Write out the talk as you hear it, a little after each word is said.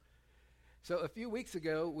So a few weeks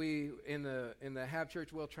ago, we in the Have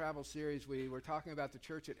Church Will Travel series, we were talking about the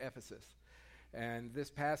church at Ephesus. And this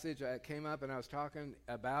passage came up, and I was talking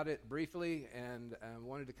about it briefly, and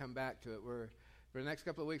wanted to come back to it. For the next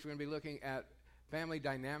couple of weeks, we're going to be looking at family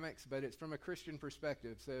dynamics, but it's from a Christian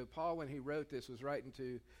perspective. So Paul, when he wrote this, was writing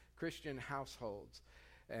to Christian households.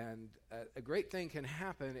 And a great thing can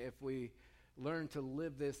happen if we learn to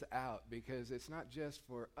live this out, because it's not just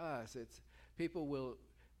for us. It's people will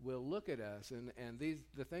look at us, and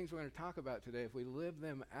the things we're going to talk about today, if we live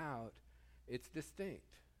them out, it's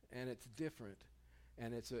distinct and it's different,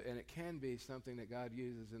 and it can be something that God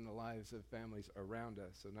uses in the lives of families around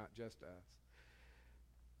us, so not just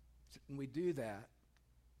us. And we do that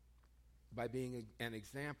by being an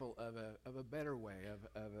example of a better way,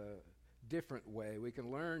 of a different way. We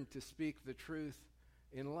can learn to speak the truth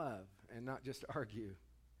in love and not just argue.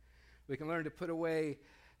 We can learn to put away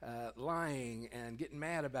lying and getting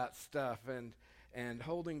mad about stuff and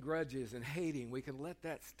holding grudges and hating. We can let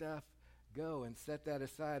that stuff go and set that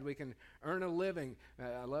aside. We can earn a living.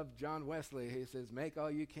 I love John Wesley. He says, make all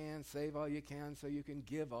you can, save all you can, so you can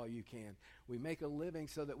give all you can. We make a living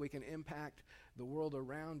so that we can impact the world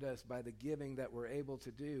around us by the giving that we're able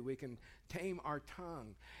to do. We can tame our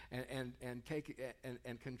tongue and take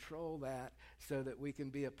and control that so that we can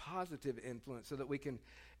be a positive influence, so that we can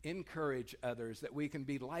encourage others, that we can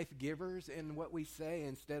be life givers in what we say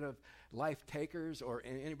instead of life takers. Or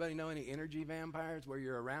anybody know any energy vampires where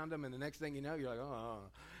you're around them and the next thing you know, you're like,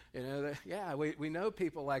 we know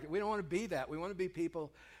people like it. We don't want to be that. We want to be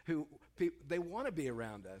people who they want to be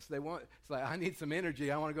around us. It's like, I need some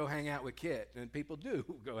energy. I want to go hang out with Kit. And people do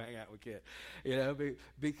go hang out with Kit,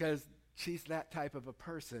 because she's that type of a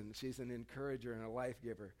person. She's an encourager and a life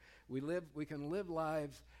giver. We can live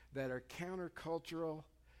lives that are countercultural,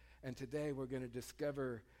 and today we're going to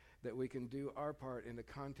discover that we can do our part in the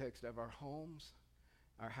context of our homes,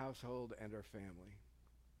 our household, and our family.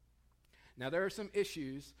 Now, there are some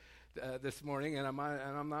issues this morning, and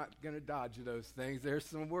I'm not going to dodge those things. There's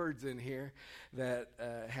some words in here that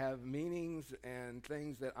have meanings and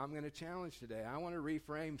things that I'm going to challenge today. I want to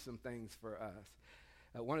reframe some things for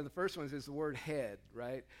us. One of the first ones is the word head,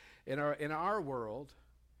 right? In our world,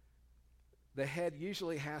 the head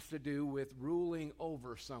usually has to do with ruling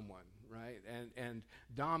over someone, right? And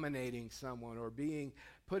dominating someone, or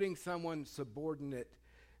putting someone subordinate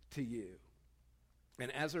to you. And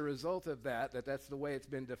as a result of that's the way it's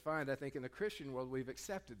been defined, I think in the Christian world we've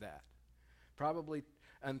accepted that. Probably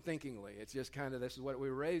unthinkingly. It's just kind of, this is what we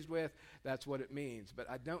were raised with, that's what it means. But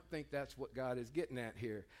I don't think that's what God is getting at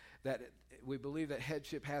here. That we believe that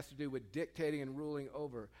headship has to do with dictating and ruling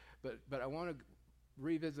over. But I want to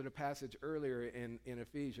revisit a passage earlier in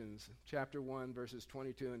Ephesians chapter 1, verses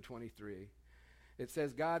 22 and 23. It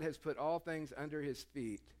says, God has put all things under his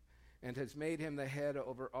feet and has made him the head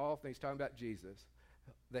over all things, talking about Jesus,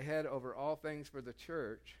 the head over all things for the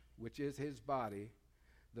church, which is his body,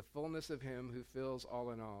 the fullness of him who fills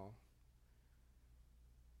all in all.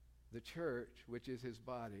 The church, which is his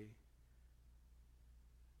body,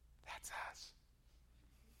 that's us.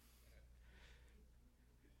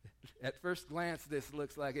 At first glance, this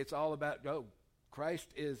looks like it's all about, Christ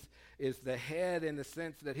is the head in the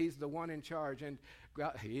sense that he's the one in charge, and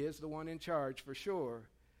God, he is the one in charge for sure,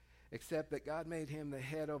 except that God made him the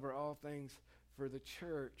head over all things for the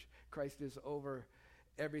church. Christ is over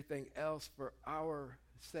everything else for our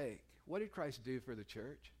sake. What did Christ do for the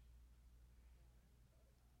church?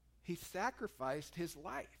 He sacrificed his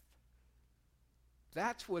life.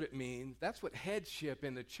 That's what it means. That's what headship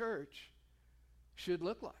in the church should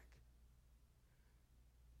look like.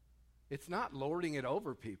 It's not lording it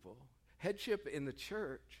over people. Headship in the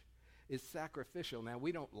church is sacrificial. Now,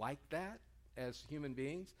 we don't like that as human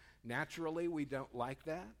beings. Naturally, we don't like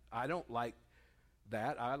that. I don't like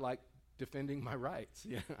that. I like defending my rights.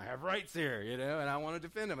 I have rights here, and I want to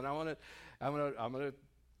defend them, and I'm going to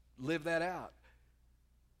live that out.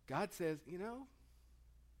 God says,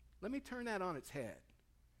 let me turn that on its head.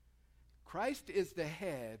 Christ is the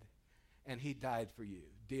head, and he died for you.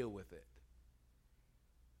 Deal with it.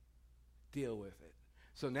 Deal with it.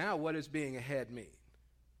 So now what does being a head mean?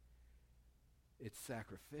 It's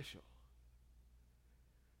sacrificial.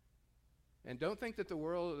 And don't think that the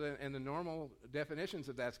world and the normal definitions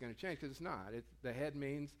of that's going to change, because it's not. The head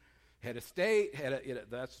means head of state,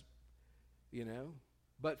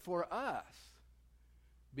 But for us,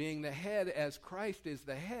 being the head as Christ is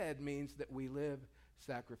the head means that we live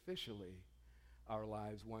sacrificially our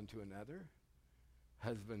lives one to another,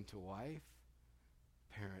 husband to wife,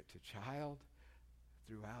 parent to child,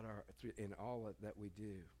 in all that we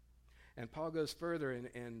do. And Paul goes further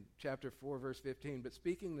in chapter 4, verse 15. But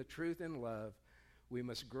speaking the truth in love, we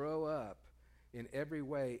must grow up in every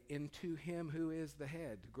way into him who is the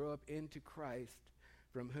head, to grow up into Christ,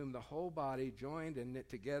 from whom the whole body, joined and knit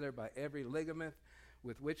together by every ligament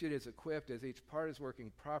with which it is equipped, as each part is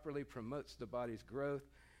working properly, promotes the body's growth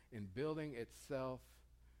in building itself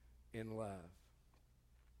in love.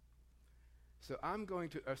 So I'm going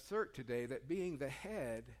to assert today that being the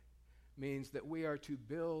head means that we are to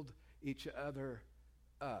build each other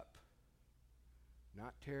up,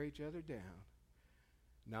 not tear each other down,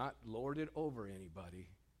 not lord it over anybody,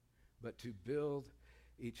 but to build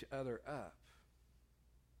each other up.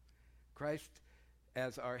 Christ,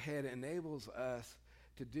 as our head, enables us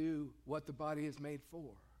to do what the body is made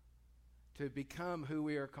for, to become who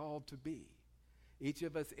we are called to be. Each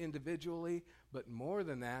of us individually, but more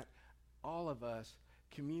than that, all of us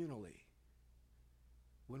communally.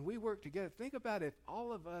 When we work together, think about if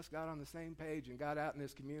all of us got on the same page and got out in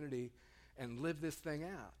this community and lived this thing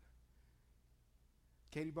out.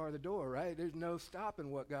 Katie bar the door, right? There's no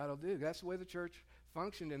stopping what God will do. That's the way the church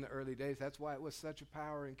functioned in the early days. That's why it was such a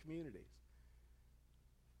power in communities.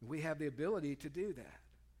 We have the ability to do that.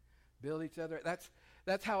 Build each other.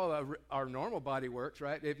 That's how our normal body works,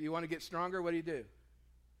 right? If you want to get stronger, what do?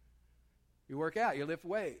 You work out. You lift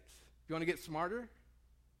weights. If you want to get smarter,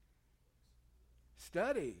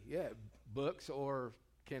 study. Yeah, books or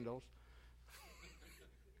Kindles.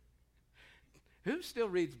 Who still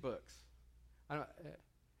reads books? I don't.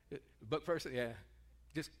 Book person, yeah.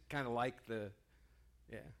 Just kind of like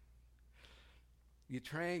yeah. You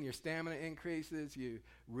train, your stamina increases, you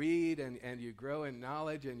read and you grow in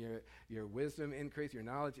knowledge, and your wisdom increases, your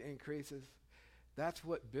knowledge increases. That's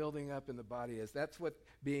what building up in the body is. That's what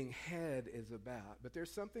being head is about. But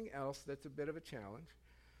there's something else that's a bit of a challenge.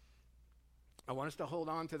 I want us to hold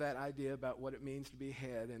on to that idea about what it means to be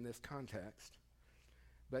head in this context.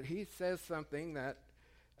 But he says something that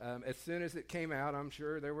as soon as it came out, I'm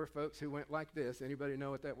sure there were folks who went like this. Anybody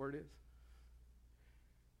know what that word is?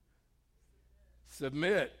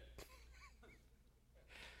 Submit.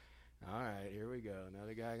 All right, here we go.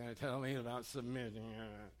 Another guy going to tell me about submitting.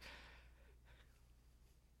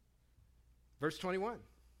 Verse 21.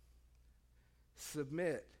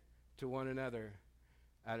 Submit to one another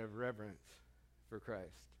out of reverence for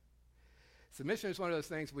Christ. Submission is one of those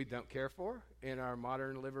things we don't care for in our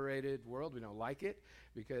modern liberated world. We don't like it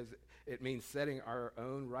because it means setting our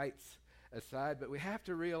own rights aside. But we have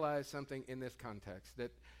to realize something in this context,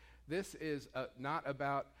 that this is not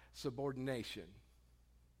about subordination.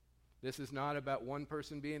 This is not about one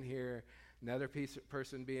person being here, another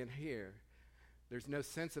person being here. There's no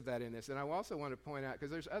sense of that in this. And I also want to point out,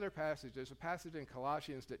 because there's other passages. There's a passage in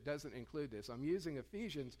Colossians that doesn't include this. I'm using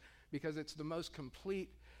Ephesians because it's the most complete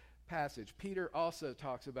passage. Peter also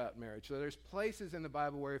talks about marriage. So there's places in the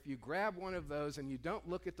Bible where if you grab one of those and you don't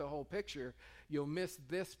look at the whole picture, you'll miss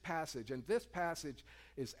this passage. And this passage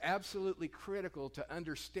is absolutely critical to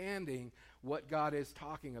understanding what God is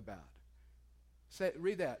talking about.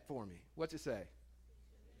 Read that for me. What's it say?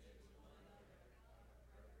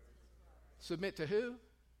 Submit to who?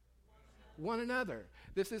 One another.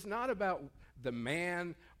 This is not about the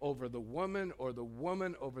man over the woman or the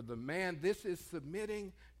woman over the man. This is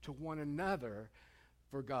submitting to one another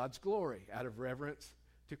for God's glory, out of reverence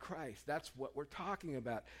to Christ. That's what we're talking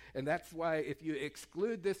about. And that's why if you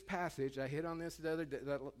exclude this passage, I hit on this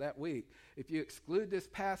that week, if you exclude this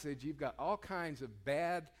passage, you've got all kinds of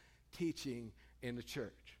bad teaching in the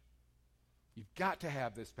church. You've got to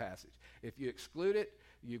have this passage. If you exclude it,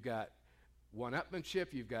 you've got one-upmanship,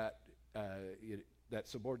 you've got that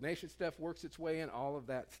subordination stuff works its way in, all of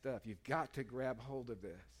that stuff. You've got to grab hold of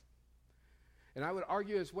this. And I would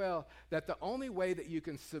argue as well that the only way that you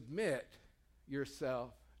can submit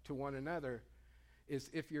yourself to one another is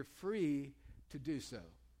if you're free to do so.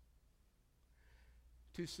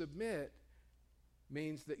 To submit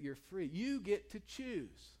means that you're free. You get to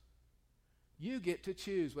choose. You get to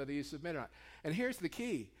choose whether you submit or not. And here's the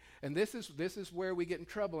key, and this is where we get in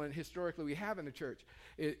trouble, and historically we have in the church,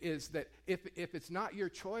 is that if it's not your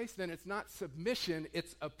choice, then it's not submission,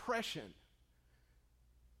 it's oppression.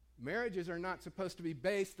 Marriages are not supposed to be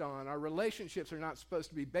based on, our relationships are not supposed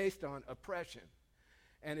to be based on oppression.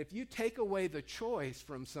 And if you take away the choice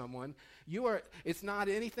from someone, it's not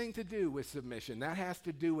anything to do with submission. That has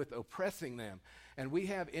to do with oppressing them. And we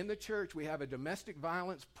have in the church, we have a domestic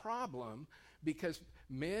violence problem because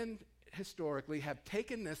men historically have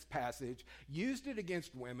taken this passage, used it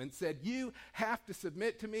against women, said, you have to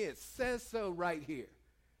submit to me. It says so right here.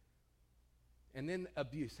 And then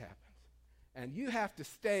abuse happens. And you have to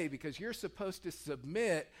stay because you're supposed to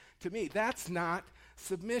submit to me. That's not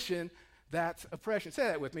submission, that's oppression. Say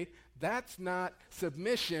that with me. That's not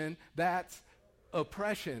submission, that's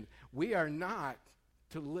oppression. We are not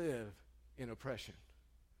to live in oppression.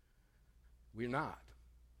 We're not.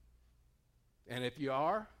 And if you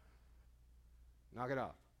are, knock it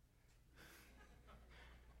off.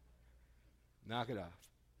 Knock it off.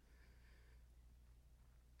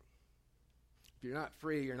 If you're not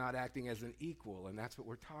free, you're not acting as an equal, and that's what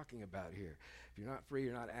we're talking about here. If you're not free,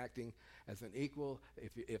 you're not acting as an equal.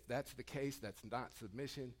 If that's the case, that's not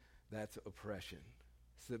submission, that's oppression.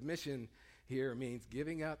 Submission here means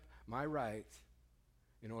giving up my rights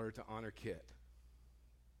in order to honor Kit.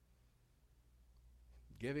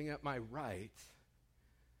 Giving up my rights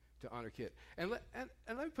to honor Kit. And let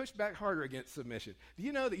me push back harder against submission. Do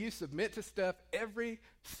you know that you submit to stuff every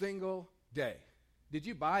single day? Did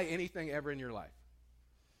you buy anything ever in your life?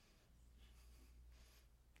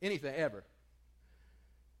 Anything ever?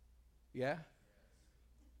 Yeah?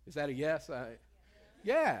 Is that a yes?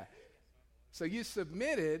 Yeah. So you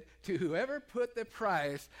submitted to whoever put the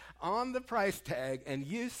price on the price tag, and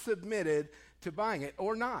you submitted to buying it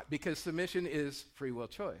or not, because submission is free will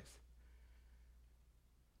choice.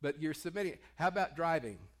 But you're submitting. How about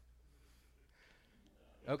driving?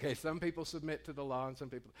 Okay, some people submit to the law and some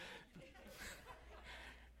people...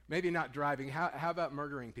 Maybe not driving. How about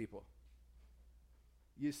murdering people?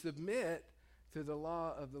 You submit to the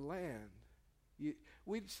law of the land.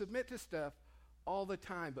 We submit to stuff all the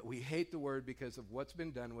time, but we hate the word because of what's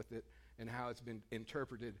been done with it and how it's been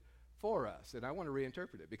interpreted for us. And I want to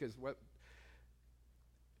reinterpret it, because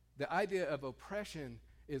the idea of oppression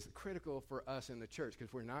is critical for us in the church,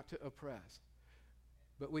 because we're not to oppress.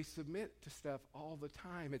 But we submit to stuff all the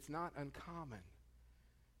time. It's not uncommon.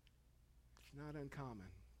 It's not uncommon.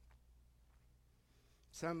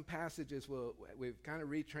 Some passages we've kind of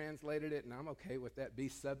retranslated it, and I'm okay with that. Be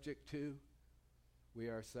subject to. We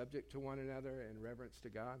are subject to one another in reverence to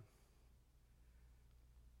God.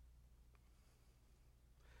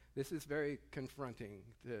 This is very confronting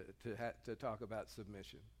to talk about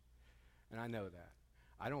submission. And I know that.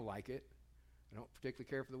 I don't like it. I don't particularly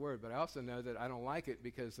care for the word, but I also know that I don't like it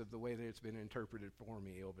because of the way that it's been interpreted for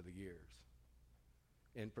me over the years.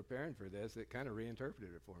 In preparing for this, it kind of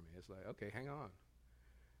reinterpreted it for me. It's like, okay, hang on.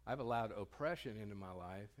 I've allowed oppression into my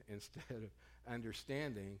life instead of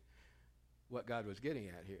understanding what God was getting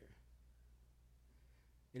at here.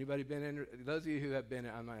 Anybody been in? Those of you who have been,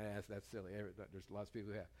 I'm not going to ask, that's silly. There's lots of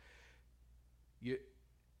people who have.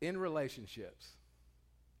 In relationships,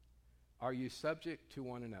 are you subject to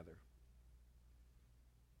one another?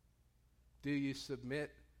 Do you submit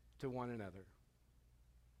to one another?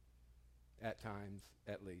 At times,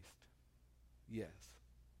 at least. Yes.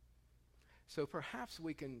 So perhaps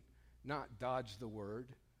we can not dodge the word.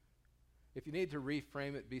 If you need to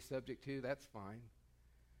reframe it, be subject to, that's fine.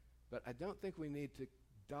 But I don't think we need to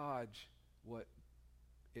dodge what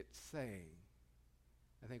it's saying.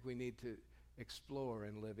 I think we need to explore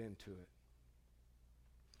and live into it.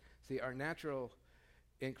 See, our natural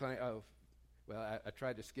inclination... I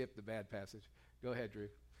tried to skip the bad passage. Go ahead, Drew.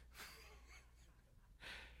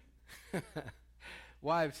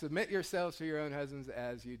 Wives, submit yourselves to your own husbands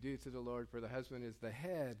as you do to the Lord, for the husband is the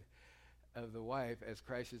head of the wife, as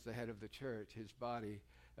Christ is the head of the church, his body,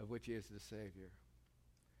 of which he is the Savior.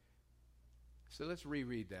 So let's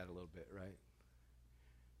reread that a little bit, right?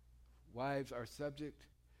 Wives are subject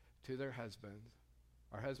to their husbands.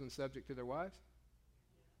 Are husbands subject to their wives?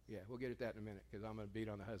 Yeah, we'll get at that in a minute, because I'm going to beat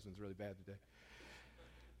on the husbands really bad today.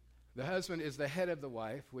 The husband is the head of the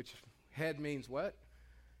wife, which head means what?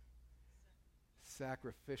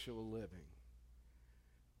 Sacrificial living.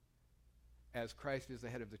 As Christ is the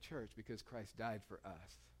head of the church, because Christ died for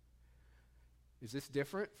us. Is this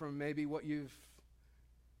different from maybe what you've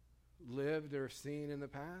lived or seen in the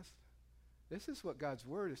past? This is what God's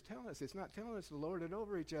word is telling us. It's not telling us to lord it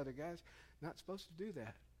over each other, guys. Not supposed to do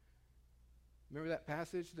that. Remember that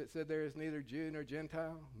passage that said there is neither Jew nor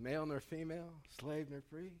Gentile, male nor female, slave nor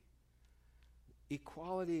free?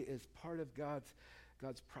 Equality is part of God's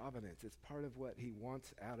providence. It's part of what he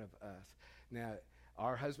wants out of us. Now,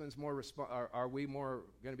 are husbands more are we more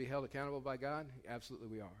going to be held accountable by God? Absolutely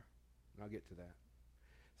we are. And I'll get to that.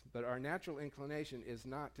 But our natural inclination is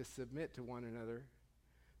not to submit to one another,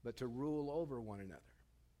 but to rule over one another.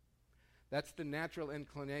 That's the natural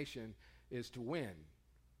inclination, is to win.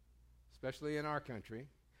 Especially in our country.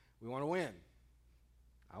 We want to win.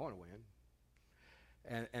 I want to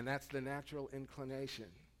win. And that's the natural inclination.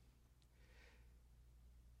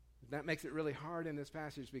 that makes it really hard in this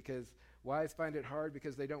passage, because wives find it hard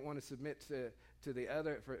because they don't want to submit to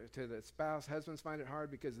the spouse. Husbands find it hard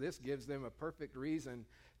because this gives them a perfect reason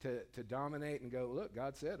to dominate and go, look,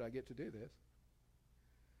 God said I get to do this.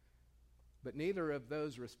 But neither of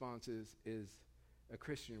those responses is a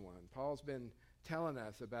Christian one. Paul's been telling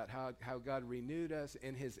us about how God renewed us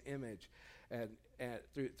in his image and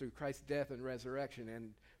through Christ's death and resurrection.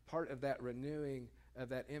 And part of that renewing of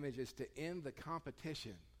that image is to end the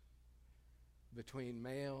competition between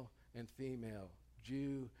male and female,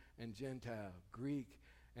 Jew and Gentile, Greek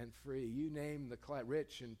and free. You name the class,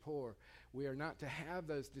 rich and poor. We are not to have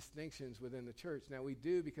those distinctions within the church. Now, we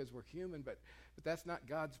do because we're human, but that's not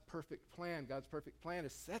God's perfect plan. God's perfect plan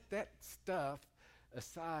is set that stuff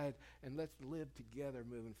aside and let's live together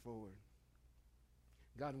moving forward.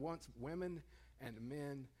 God wants women and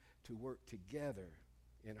men to work together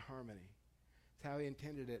in harmony. That's how he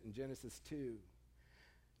intended it in Genesis 2,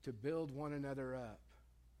 to build one another up.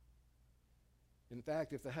 In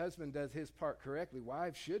fact, if the husband does his part correctly,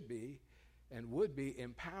 wives should be and would be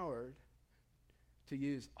empowered to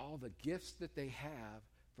use all the gifts that they have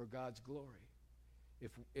for God's glory.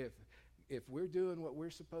 If we're doing what we're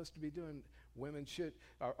supposed to be doing, women should,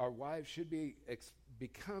 our wives should be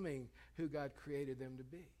becoming who God created them to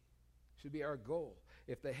be. Should be our goal.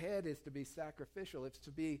 If the head is to be sacrificial, if it's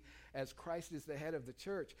to be as Christ is the head of the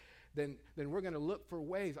church, then we're going to look for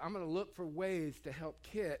ways. I'm going to look for ways to help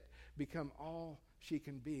Kit become all she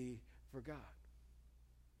can be for God.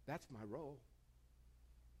 That's my role.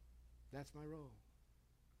 That's my role.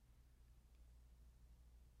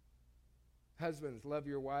 Husbands, love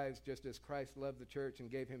your wives just as Christ loved the church and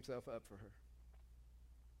gave himself up for her.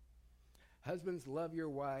 Husbands, love your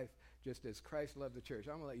wife just as Christ loved the church.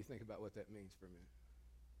 I'm going to let you think about what that means for a minute.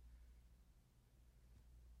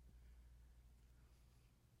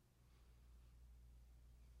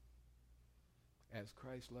 As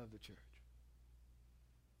Christ loved the church.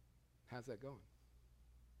 How's that going?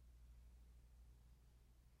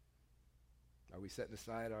 Are we setting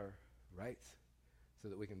aside our rights so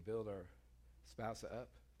that we can build our spouse up?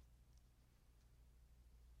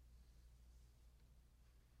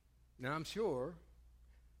 Now, I'm sure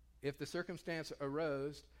if the circumstance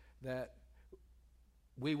arose that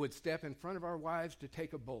we would step in front of our wives to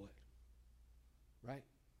take a bullet, right?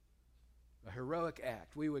 A heroic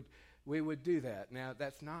act. We would do that. Now,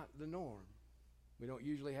 that's not the norm. We don't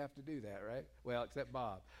usually have to do that, right? Well, except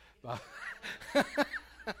Bob.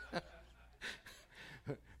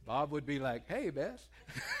 Bob would be like, hey, Bess.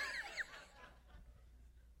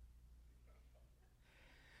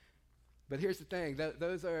 But here's the thing.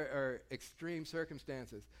 Those are extreme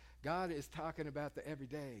circumstances. God is talking about the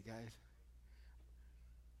everyday, guys.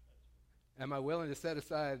 Am I willing to set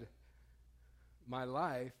aside my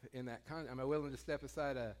life in that am I willing to step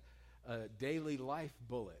aside a daily life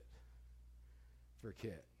bullet for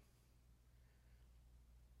Kit?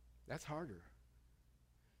 That's harder.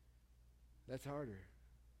 That's harder.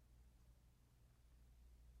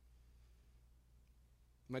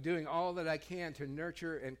 Am I doing all that I can to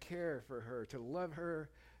nurture and care for her, to love her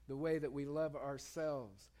the way that we love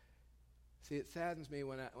ourselves? See, it saddens me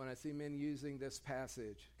when I see men using this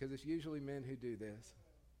passage, because it's usually men who do this.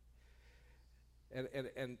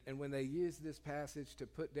 And when they use this passage to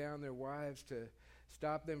put down their wives, to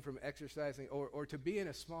stop them from exercising, or to be in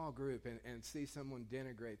a small group and see someone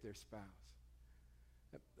denigrate their spouse.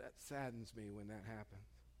 That saddens me when that happens.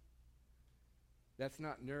 That's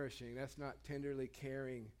not nourishing. That's not tenderly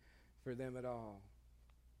caring for them at all.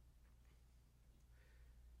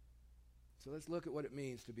 So let's look at what it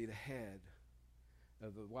means to be the head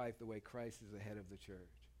of the wife the way Christ is the head of the church.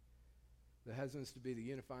 The husband's to be the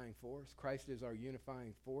unifying force. Christ is our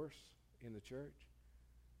unifying force in the church.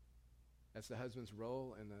 That's the husband's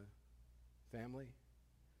role in the family,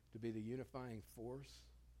 to be the unifying force,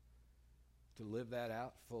 to live that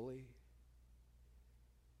out fully,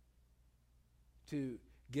 to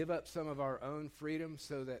give up some of our own freedom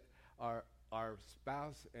so that our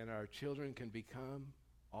spouse and our children can become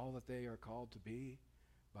all that they are called to be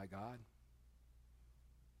by God.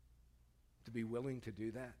 To be willing to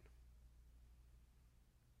do that.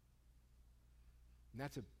 And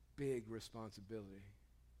that's a big responsibility,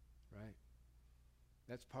 right?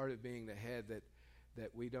 That's part of being the head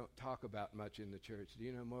that we don't talk about much in the church. Do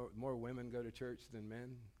you know more women go to church than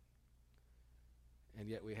men? And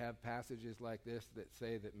yet we have passages like this that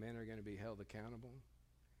say that men are going to be held accountable.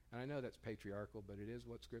 And I know that's patriarchal, but it is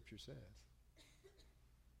what Scripture says.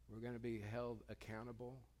 We're going to be held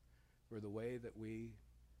accountable for the way that we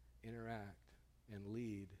interact and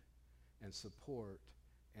lead and support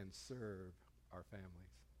and serve our families.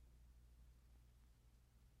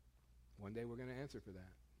 One day we're going to answer for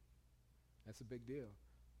that. That's a big deal.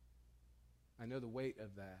 I know the weight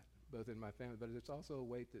of that, both in my family, but it's also a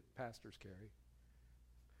weight that pastors carry.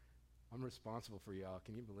 I'm responsible for y'all.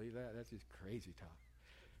 Can you believe that? That's just crazy talk.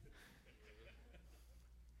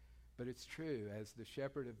 But it's true. As the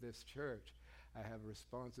shepherd of this church, I have a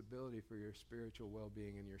responsibility for your spiritual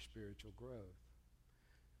well-being and your spiritual growth.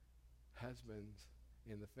 Husbands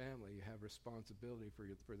in the family, you have responsibility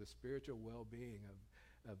for the spiritual well-being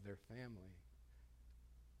of their family.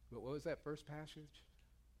 But what was that first passage?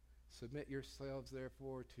 Submit yourselves,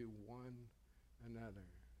 therefore, to one another.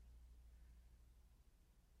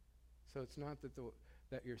 So it's not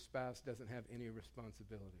that your spouse doesn't have any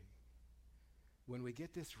responsibility. When we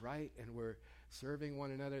get this right and we're serving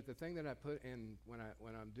one another, the thing that I put in when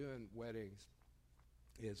I'm doing weddings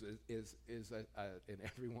is in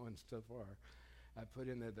everyone so far, I put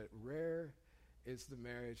in there that rare is the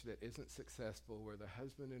marriage that isn't successful where the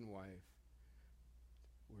husband and wife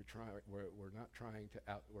we're trying to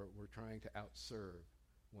outserve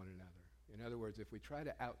one another. In other words, if we try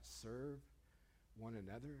to outserve one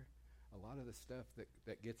another, a lot of the stuff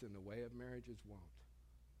that gets in the way of marriages won't.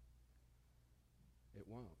 It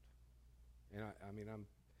won't. And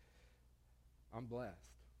I'm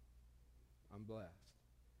blessed. I'm blessed.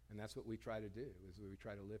 And that's what we try to do, is we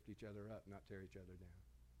try to lift each other up, not tear each other down.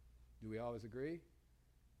 Do we always agree?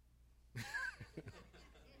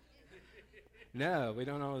 No, we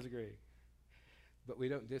don't always agree. But we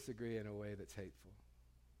don't disagree in a way that's hateful.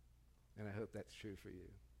 And I hope that's true for you.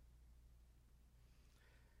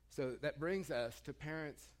 So that brings us to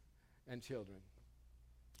parents and children.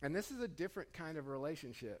 And this is a different kind of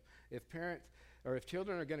relationship. If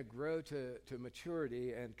children are going to grow to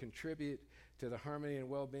maturity and contribute to the harmony and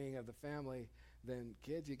well-being of the family, then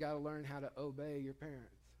kids, you got to learn how to obey your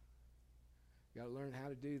parents. You got to learn how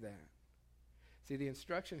to do that. See, the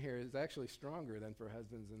instruction here is actually stronger than for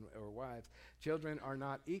husbands or wives. Children are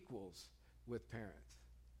not equals with parents.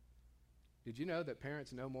 Did you know that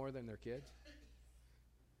parents know more than their kids?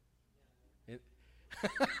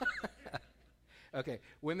 Okay,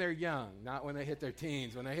 when they're young, not when they hit their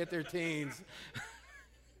teens. When they hit their teens,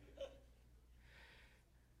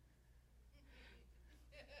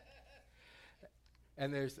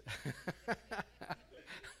 and there's,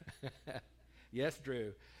 yes,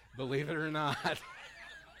 Drew, believe it or not,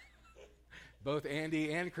 both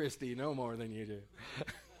Andy and Christy know more than you do.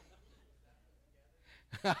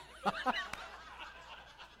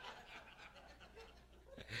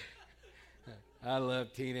 I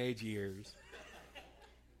love teenage years.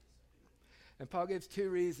 And Paul gives two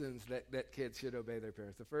reasons that kids should obey their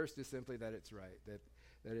parents. The first is simply that it's right, that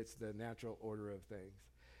it's the natural order of things.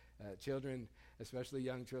 Children, especially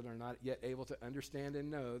young children, are not yet able to understand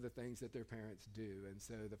and know the things that their parents do. And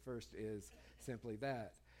so the first is simply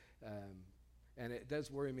that. And it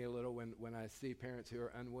does worry me a little when I see parents who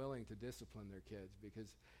are unwilling to discipline their kids,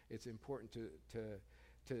 because it's important to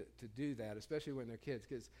do that, especially when they're kids.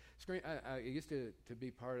 Because I used to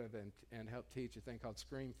be part of and help teach a thing called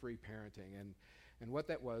scream-free parenting, and what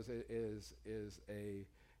that was is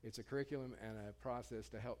it's a curriculum and a process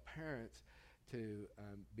to help parents to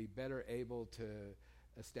be better able to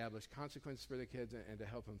establish consequences for the kids and to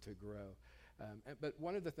help them to grow. But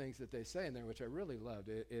one of the things that they say in there, which I really loved,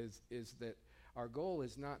 is that our goal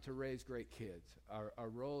is not to raise great kids. Our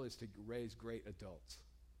role is to raise great adults.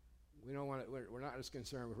 We're not just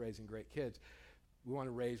concerned with raising great kids. We want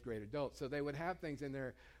to raise great adults. So they would have things in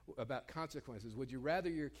there about consequences. Would you rather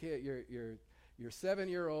your kid, your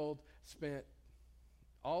 7-year-old spent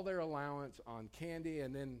all their allowance on candy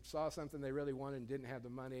and then saw something they really wanted and didn't have the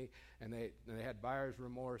money, and they had buyer's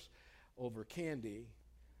remorse over candy?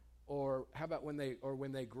 Or how about when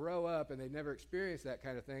they grow up and they've never experienced that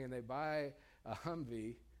kind of thing and they buy a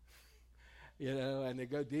Humvee, and they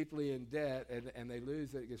go deeply in debt and they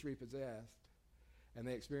lose it, gets repossessed, and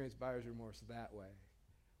they experience buyer's remorse that way?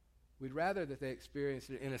 We'd rather that they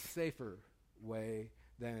experience it in a safer way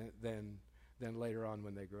than later on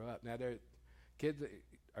when they grow up. Now, kids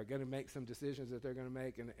are going to make some decisions that they're going to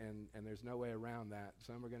make, and there's no way around that.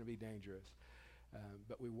 Some are going to be dangerous.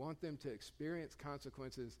 But we want them to experience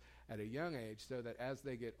consequences at a young age so that as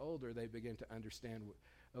they get older, they begin to understand,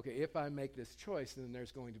 okay, if I make this choice, then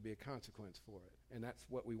there's going to be a consequence for it. And that's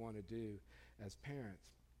what we want to do as parents.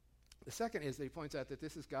 The second is that he points out that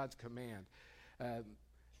this is God's command.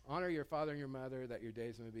 Honor your father and your mother that your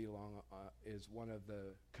days may be long is one of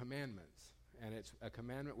the commandments. And it's a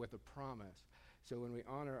commandment with a promise. So when we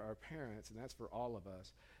honor our parents, and that's for all of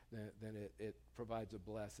us, then it provides a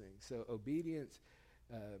blessing. So obedience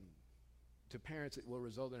to parents, it will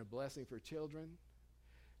result in a blessing for children.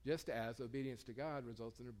 just as obedience to God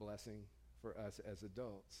results in a blessing for us as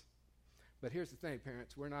adults. But here's the thing,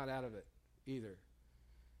 parents, we're not out of it either,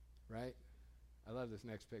 right? I love this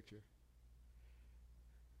next picture.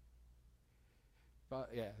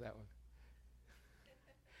 Yeah, that one.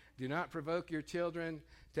 Do not provoke your children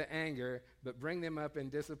to anger, but bring them up in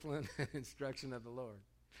discipline and instruction of the Lord.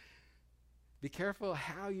 Be careful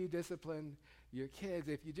how you discipline your kids.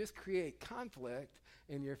 If you just create conflict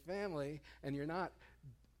in your family and you're not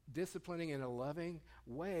disciplining in a loving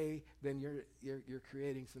way, then you're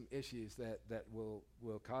creating some issues that will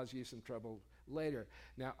cause you some trouble later.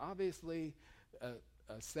 Now, obviously, a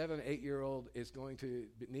 7, 8-year-old is going to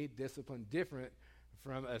need discipline different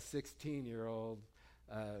from a 16-year-old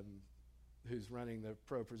who's running the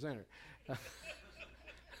Pro Presenter.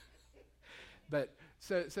 But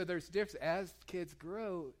so there's difference. As kids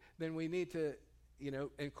grow, then we need to,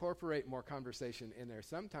 incorporate more conversation in there.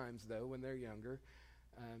 Sometimes, though, when they're younger,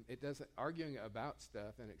 it doesn't, arguing about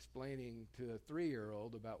stuff and explaining to a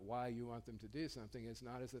 3-year-old about why you want them to do something is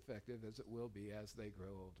not as effective as it will be as they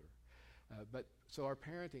grow older. But so our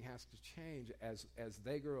parenting has to change as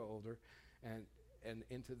they grow older and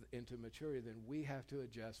into maturity. Then we have to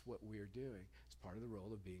adjust what we're doing. It's part of the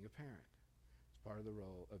role of being a parent. It's part of the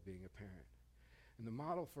role of being a parent. And the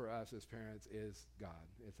model for us as parents is God.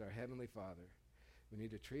 It's our Heavenly Father. We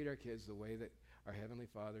need to treat our kids the way that our Heavenly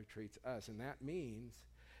Father treats us. And that means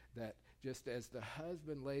that just as the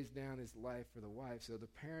husband lays down his life for the wife, so the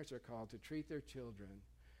parents are called to treat their children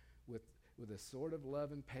with a sort of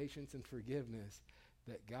love and patience and forgiveness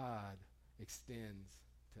that God extends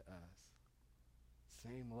to us.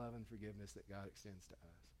 Same love and forgiveness that God extends to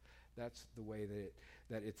us. That's the way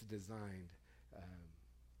that it's designed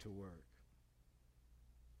to work.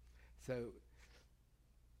 So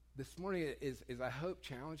this morning is I hope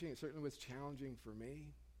challenging. It certainly was challenging for me.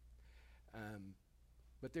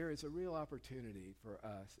 But there is a real opportunity for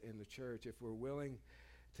us in the church if we're willing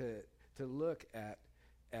to look at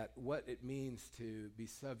what it means to be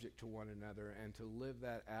subject to one another and to live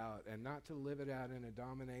that out, and not to live it out in a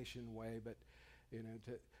domination way, but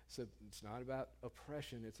it's not about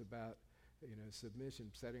oppression. It's about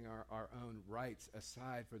submission, setting our own rights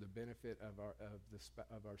aside for the benefit of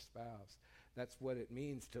our spouse. That's what it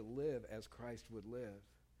means to live as Christ would live.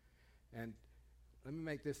 And let me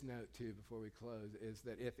make this note too before we close, is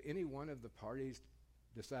that if any one of the parties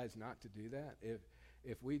decides not to do that,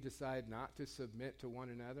 if we decide not to submit to one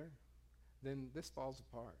another, then this falls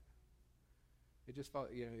apart. It just falls,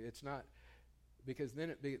 it's not, because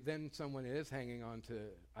then someone is hanging on to,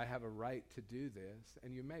 I have a right to do this,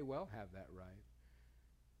 and you may well have that right.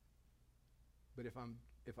 But if I'm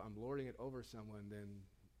lording it over someone, then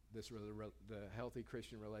the healthy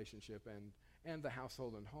Christian relationship and the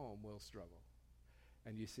household and home will struggle.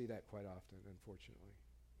 And you see that quite often, unfortunately.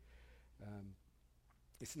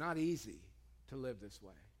 It's not easy to live this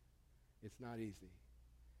way. It's not easy.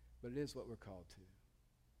 But it is what we're called to.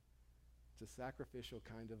 It's a sacrificial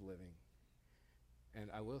kind of living. And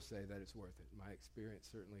I will say that it's worth it. My experience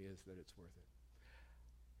certainly is that it's worth it.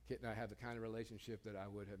 Kit and I have the kind of relationship that I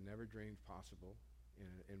would have never dreamed possible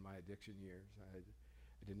in my addiction years. I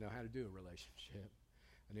didn't know how to do a relationship.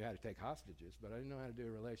 I knew how to take hostages, but I didn't know how to do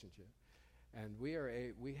a relationship. And we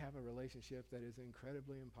have a relationship that is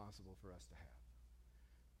incredibly impossible for us to have.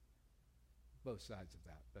 Both sides of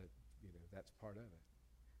that, but that's part of it.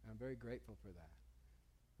 And I'm very grateful for that.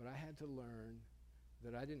 But I had to learn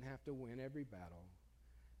that I didn't have to win every battle,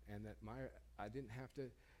 and that I didn't have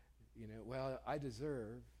to, I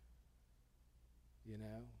deserve,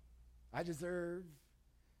 I deserve.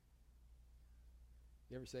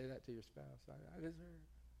 You ever say that to your spouse? I deserve,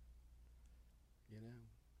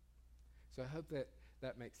 So I hope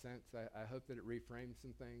that makes sense. I hope that it reframes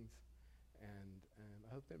some things, and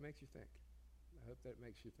I hope that makes you think. I hope that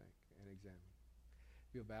makes you think and examine.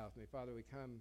 If you'll bow with me. Father, we come